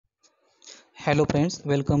Hello friends,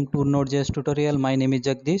 welcome to NodeJS tutorial. My name is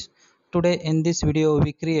Jagdish. Today in this video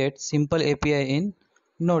we create simple API in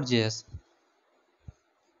NodeJS.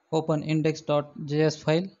 Open index.js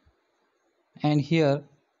file and here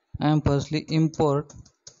I am firstly import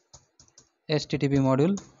HTTP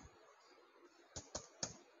module,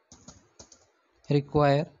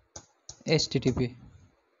 require HTTP.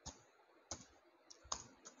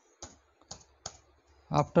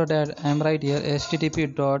 After that I am write here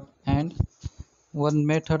HTTP dot and one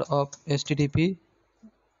method of HTTP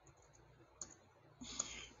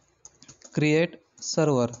create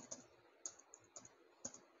server.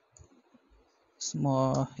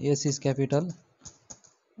 Small S is capital,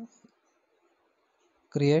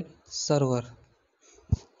 create server,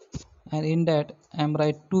 and in that I am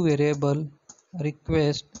write two variable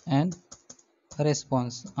request and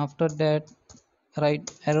response. After that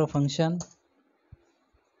write arrow function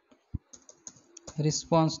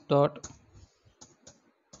response dot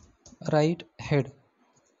write head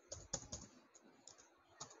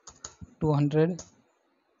 200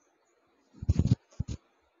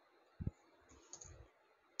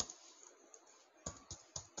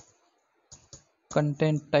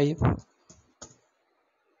 content type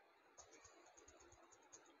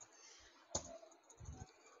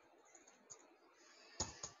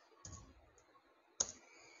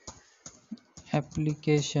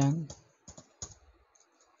application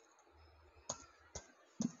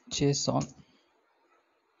JSON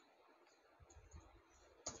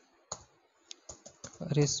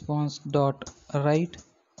response dot write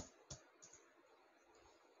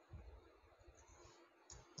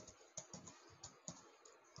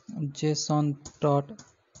JSON dot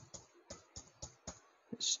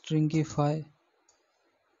stringify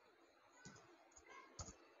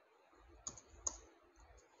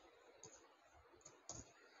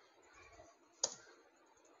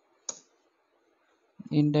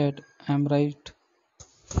in that I'm write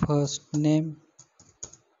first name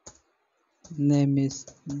is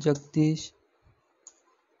Jagdish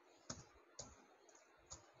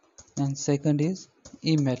and second is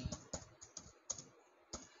email.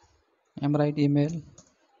 I'm write email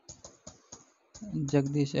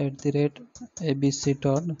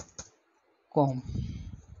jagdish@abc.com.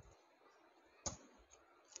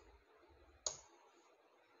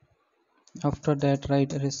 After that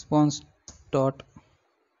write response dot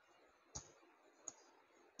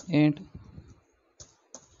end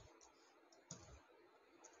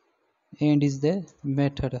is the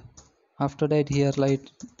method. After that here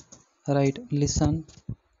write listen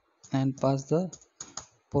and pass the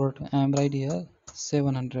port. I am right here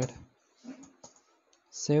 700.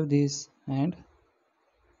 Save this and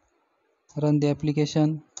run the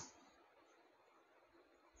application.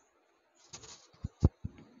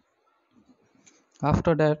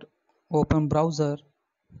 After that open browser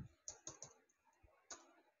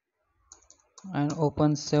and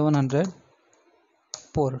open 700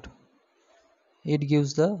 port. It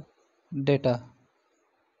gives the data,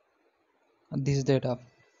 this data.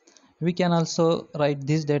 We can also write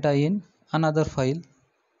this data in another file.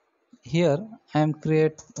 Here I am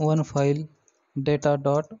create one file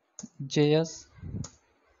data.js.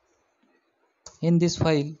 In this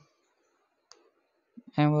file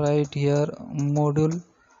I am write here module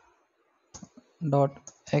dot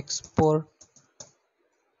export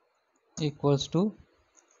equals to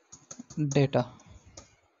data.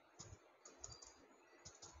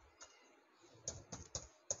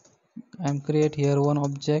 I am create here one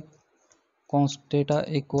object const data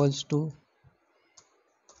equals to,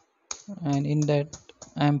 and in that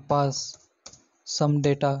I am pass some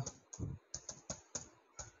data.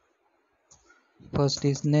 First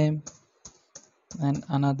is name and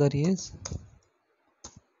another is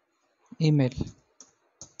email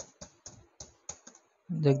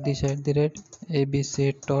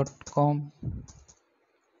jagdish@abc.com,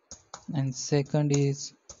 and second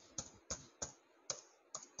is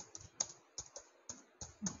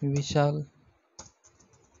Vishal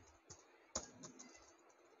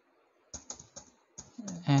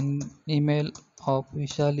and email of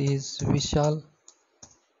Vishal is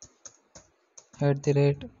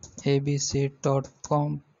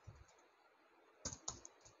vishal@abc.com,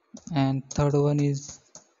 and third one is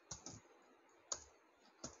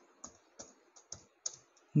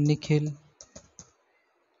Nikhil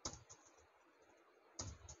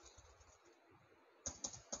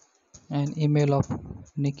and email of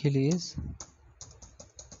Nikhil is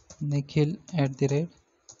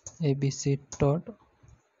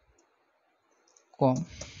nikhil@abc.com.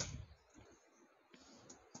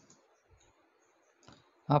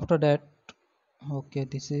 After that, okay,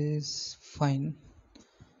 this is fine.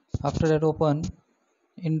 After that, open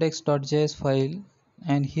index.js file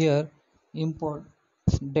and here import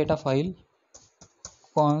data file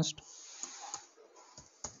const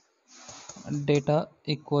data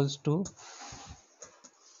equals to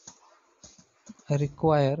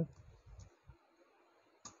require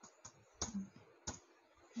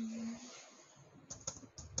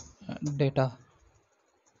data,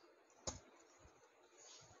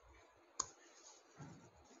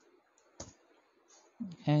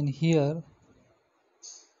 and here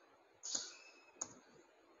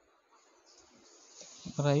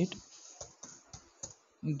write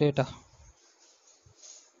data.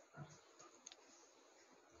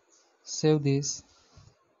 Save this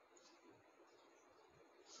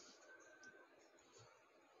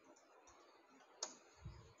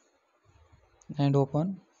and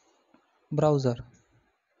open browser.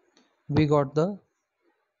 We got the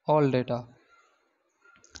all data.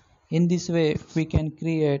 In this way we can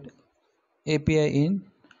create API in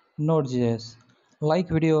Node.js. Like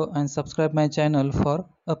video and subscribe my channel for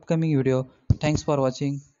upcoming video. Thanks for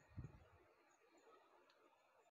watching.